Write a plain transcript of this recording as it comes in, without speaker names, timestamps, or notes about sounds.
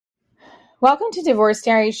Welcome to Divorce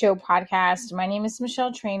Diaries Show podcast. My name is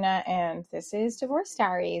Michelle Trina, and this is Divorce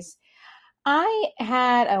Diaries. I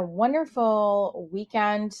had a wonderful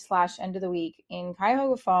weekend / end of the week in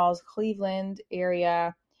Cuyahoga Falls, Cleveland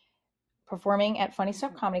area, performing at Funny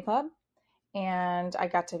Stuff Comedy Club. And I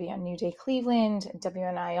got to be on New Day Cleveland,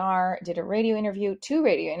 WNIR, did a radio interview, 2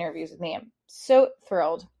 radio interviews with me. I'm so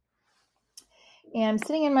thrilled. And I'm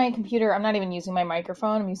sitting in my computer. I'm not even using my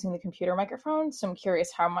microphone. I'm using the computer microphone. So I'm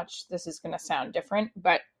curious how much this is going to sound different.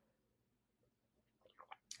 But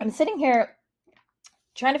I'm sitting here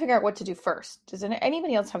trying to figure out what to do first. Does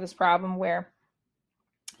anybody else have this problem where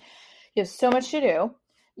you have so much to do,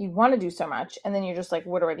 you want to do so much, and then you're just like,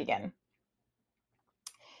 where do I begin?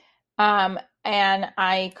 And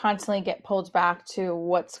I constantly get pulled back to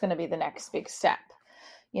what's going to be the next big step,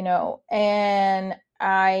 and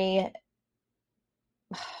I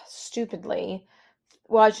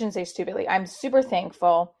I shouldn't say stupidly, I'm super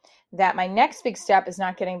thankful that my next big step is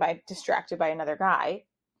not getting distracted by another guy.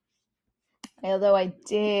 Although I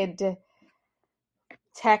did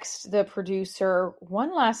text the producer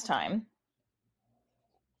one last time.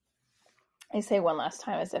 I say one last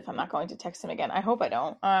time as if I'm not going to text him again. I hope I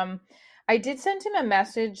don't. I did send him a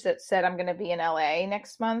message that said I'm going to be in LA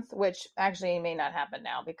next month, which actually may not happen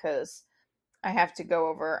now because I have to go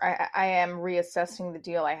over. I am reassessing the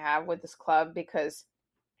deal I have with this club because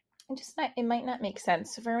it might not make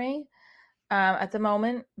sense for me at the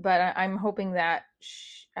moment. But I'm hoping that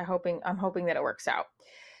I'm hoping that it works out.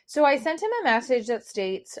 So I sent him a message that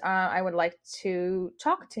states I would like to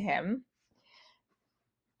talk to him.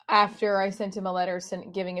 After I sent him a letter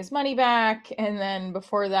giving his money back, and then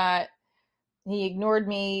before that, he ignored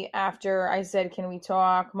me after I said, "Can we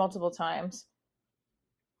talk?" multiple times.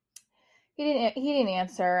 He didn't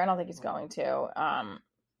answer. I don't think he's going to.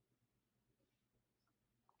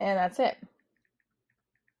 And that's it.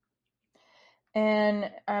 And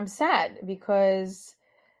I'm sad because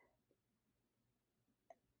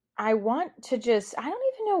I want to I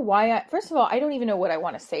don't even know why. First of all, I don't even know what I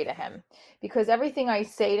want to say to him because everything I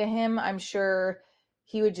say to him, I'm sure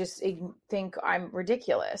he would just think I'm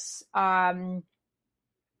ridiculous.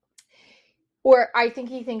 Or I think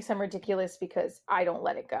he thinks I'm ridiculous because I don't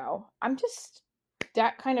let it go. I'm just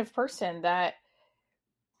that kind of person that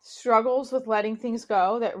struggles with letting things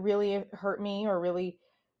go that really hurt me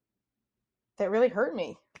that really hurt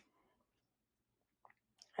me.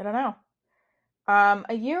 I don't know.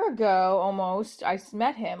 A year ago, almost, I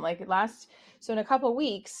met him so in a couple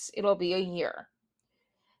weeks, it'll be a year.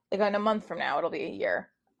 Like in a month from now, it'll be a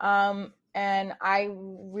year. And I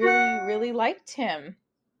really, really liked him.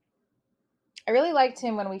 I really liked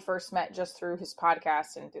him when we first met just through his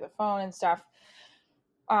podcast and through the phone and stuff.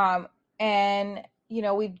 And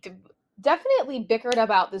we definitely bickered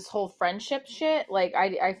about this whole friendship shit. Like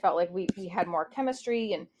I felt like we had more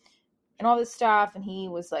chemistry and all this stuff. And he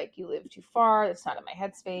was like, "You live too far. That's not in my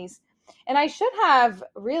headspace." And I should have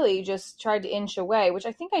really just tried to inch away, which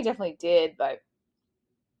I think I definitely did, but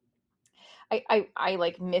I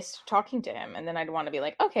like missed talking to him. And then I'd want to be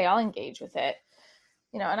like, okay, I'll engage with it.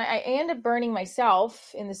 And I end up burning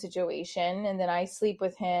myself in the situation. And then I sleep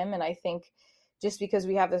with him. And I think just because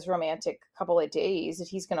we have this romantic couple of days that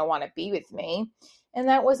he's going to want to be with me. And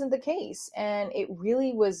that wasn't the case. And it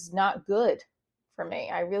really was not good for me.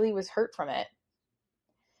 I really was hurt from it.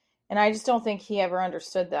 And I just don't think he ever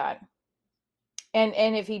understood that. And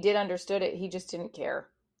if he did understood it, he just didn't care.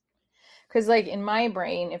 Because like in my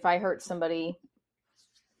brain, if I hurt somebody,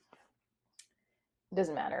 it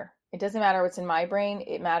doesn't matter. It doesn't matter what's in my brain.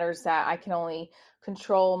 It matters that I can only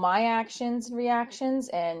control my actions and reactions,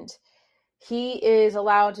 and he is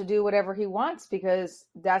allowed to do whatever he wants because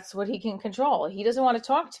that's what he can control. He doesn't want to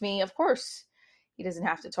talk to me. Of course, he doesn't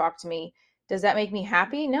have to talk to me. Does that make me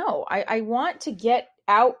happy? No. I want to get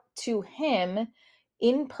out to him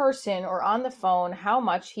in person or on the phone how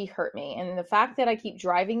much he hurt me. And the fact that I keep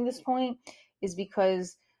driving this point is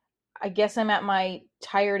because I guess I'm at my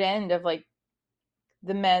tired end of like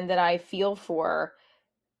the men that I feel for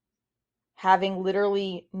having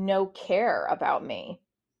literally no care about me,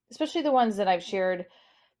 especially the ones that I've shared.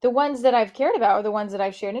 The ones that I've cared about are the ones that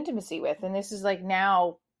I've shared intimacy with. And this is like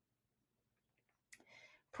now,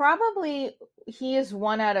 probably he is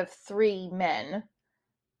 1 out of 3 men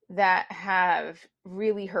that have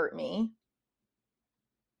really hurt me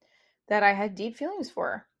that I had deep feelings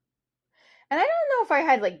for. And I don't know if I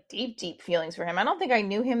had like deep feelings for him. I don't think I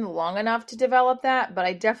knew him long enough to develop that, but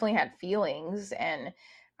I definitely had feelings, and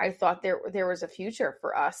I thought there was a future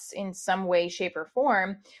for us in some way, shape, or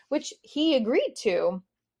form, which he agreed to.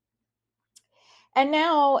 And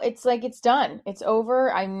now it's like it's done. It's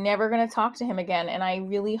over. I'm never going to talk to him again, and I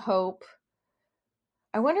really hope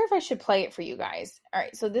I wonder if I should play it for you guys. All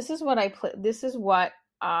right, so this is what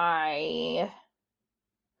I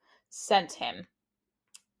sent him.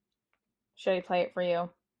 Should I play it for you?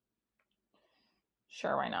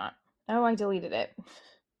 Sure, why not? Oh, I deleted it.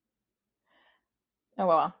 Oh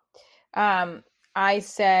well. Um, I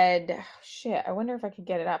said, shit, I wonder if I could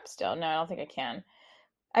get it up still. No, I don't think I can.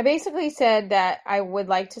 I basically said that I would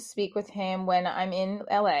like to speak with him when I'm in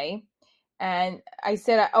LA. And I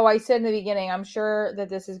said, I said in the beginning, I'm sure that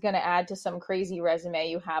this is going to add to some crazy resume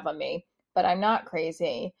you have on me, but I'm not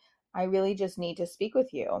crazy. I really just need to speak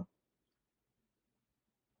with you.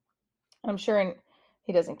 I'm sure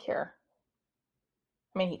he doesn't care.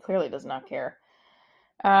 I mean, he clearly does not care.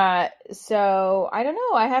 So I don't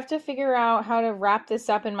know. I have to figure out how to wrap this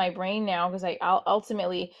up in my brain now because I'll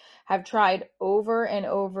ultimately have tried over and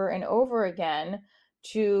over and over again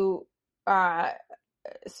to uh,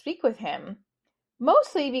 speak with him.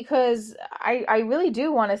 Mostly because I really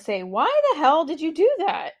do want to say, why the hell did you do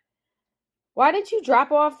that? Why did you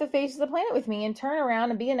drop off the face of the planet with me and turn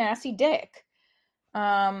around and be a nasty dick?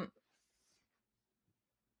 Um,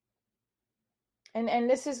 and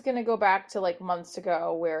this is gonna go back to like months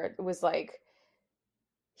ago where it was like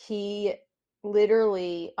he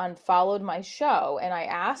literally unfollowed my show and I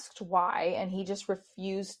asked why and he just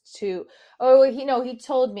refused to. Oh, he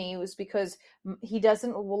told me it was because he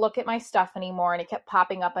doesn't look at my stuff anymore and it kept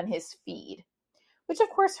popping up on his feed, which of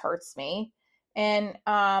course hurts me. And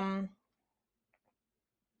I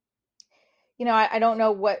don't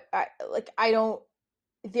know what I don't.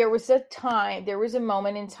 There was a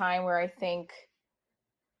moment in time where I think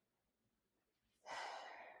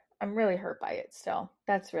I'm really hurt by it still.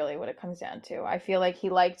 That's really what it comes down to. I feel like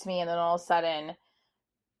he liked me and then all of a sudden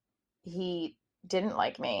he didn't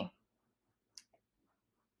like me.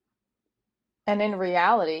 And in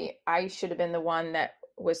reality, I should have been the one that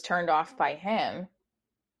was turned off by him.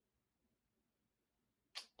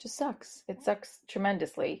 Just sucks. It sucks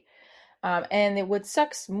tremendously. What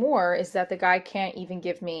sucks more is that the guy can't even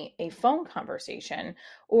give me a phone conversation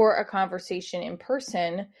or a conversation in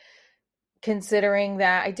person, considering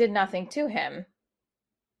that I did nothing to him.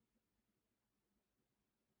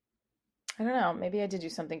 I don't know. Maybe I did do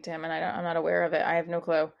something to him, and I'm not aware of it. I have no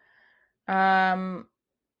clue. Um,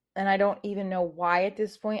 and I don't even know why at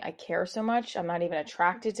this point I care so much. I'm not even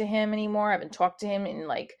attracted to him anymore. I haven't talked to him in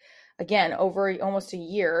again, over almost a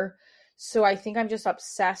year. So I think I'm just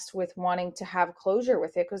obsessed with wanting to have closure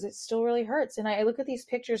with it because it still really hurts. And I look at these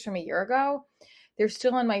pictures from a year ago, they're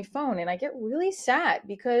still on my phone, and I get really sad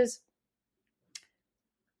because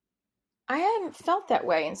I hadn't felt that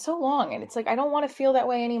way in so long. And it's like, I don't want to feel that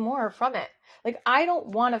way anymore from it. Like, I don't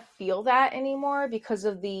want to feel that anymore because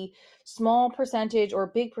of the small percentage or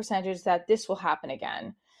big percentage that this will happen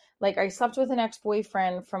again. Like, I slept with an ex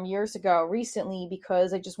boyfriend from years ago recently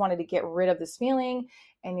because I just wanted to get rid of this feeling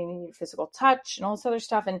and you need physical touch and all this other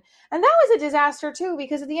stuff. And that was a disaster too,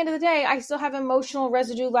 because at the end of the day, I still have emotional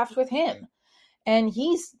residue left with him. And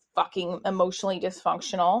he's fucking emotionally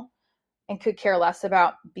dysfunctional and could care less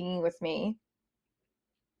about being with me.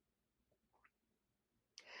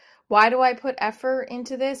 Why do I put effort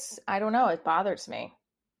into this? I don't know. It bothers me.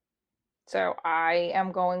 So I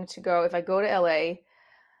am going to go, if I go to LA,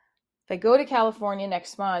 if I go to California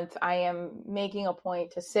next month, I am making a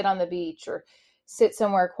point to sit on the beach or sit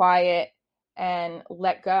somewhere quiet and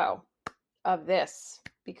let go of this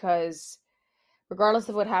because regardless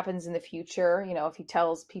of what happens in the future, if he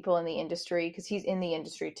tells people in the industry, because he's in the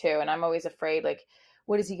industry too, and I'm always afraid, like,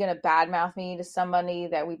 what is he going to badmouth me to somebody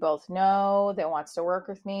that we both know that wants to work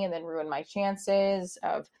with me and then ruin my chances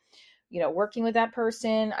of, working with that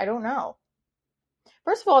person? I don't know.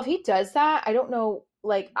 First of all, if he does that, I don't know,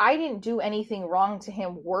 like, I didn't do anything wrong to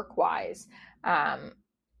him work wise. Um,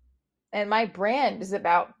 and my brand is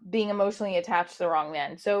about being emotionally attached to the wrong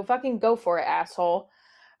man. So fucking go for it, asshole.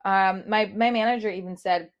 My manager even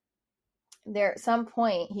said there at some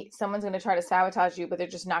point someone's going to try to sabotage you, but they're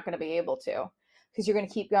just not going to be able to because you're going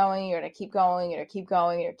to keep going, you're going to keep going, you're going to keep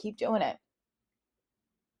going, you're going to keep doing it.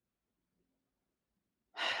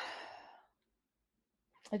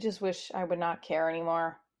 I just wish I would not care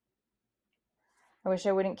anymore. I wish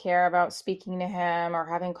I wouldn't care about speaking to him or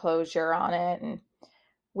having closure on it, and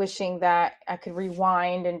wishing that I could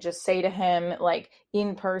rewind and just say to him, like,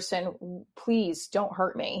 in person, please don't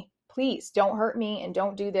hurt me. Please don't hurt me and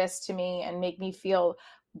don't do this to me and make me feel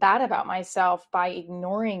bad about myself by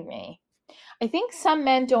ignoring me. I think some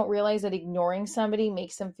men don't realize that ignoring somebody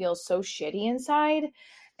makes them feel so shitty inside.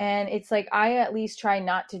 And it's like, I at least try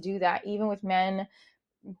not to do that, even with men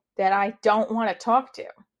that I don't want to talk to.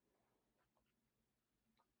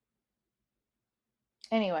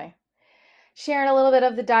 Anyway, sharing a little bit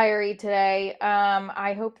of the diary today.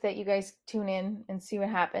 I hope that you guys tune in and see what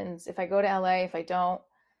happens. If I go to LA, if I don't,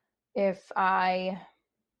 if I,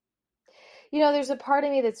 there's a part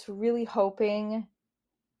of me that's really hoping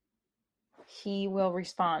he will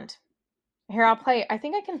respond. Here, I'll play it. I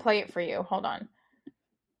think I can play it for you. Hold on.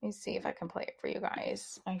 Let me see if I can play it for you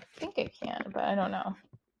guys. I think I can, but I don't know.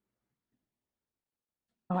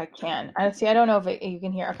 Oh, I can. I see. I don't know if you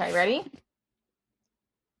can hear. Okay, ready?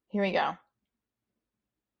 Here we go.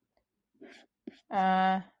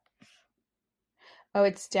 Oh,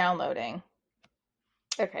 it's downloading.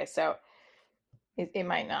 Okay, so it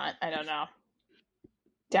might not. I don't know.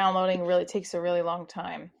 Downloading really takes a really long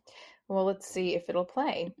time. Well, let's see if it'll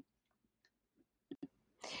play.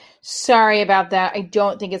 Sorry about that. I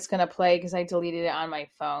don't think it's going to play because I deleted it on my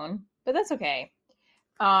phone, but that's okay.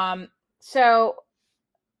 So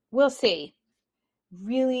we'll see.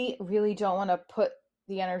 Really, really don't want to put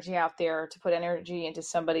the energy out there to put energy into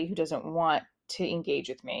somebody who doesn't want to engage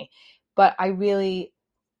with me. But I really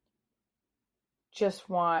just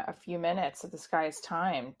want a few minutes of this guy's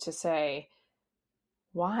time to say,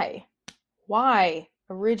 why? Why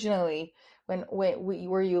originally when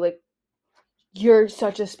were you like, you're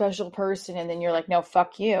such a special person, and then you're like, no,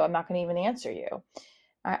 fuck you, I'm not going to even answer you.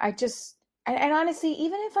 I just, and honestly,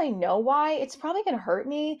 even if I know why, it's probably going to hurt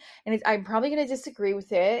me, and I'm probably going to disagree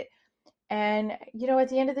with it. And at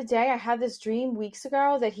the end of the day, I had this dream weeks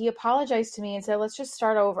ago that he apologized to me and said, let's just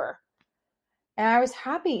start over. And I was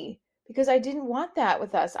happy because I didn't want that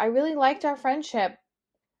with us. I really liked our friendship.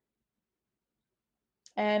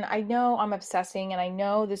 And I know I'm obsessing, and I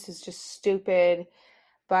know this is just stupid,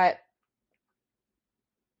 but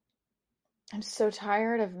I'm so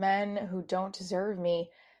tired of men who don't deserve me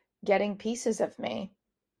getting pieces of me.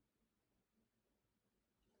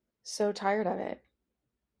 So tired of it.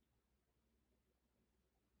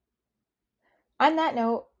 On that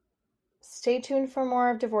note, stay tuned for more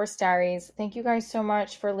of Divorce Diaries. Thank you guys so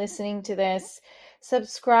much for listening to this.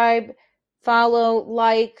 Subscribe, follow,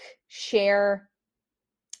 like, share,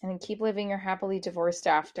 and keep living your happily divorced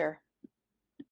after.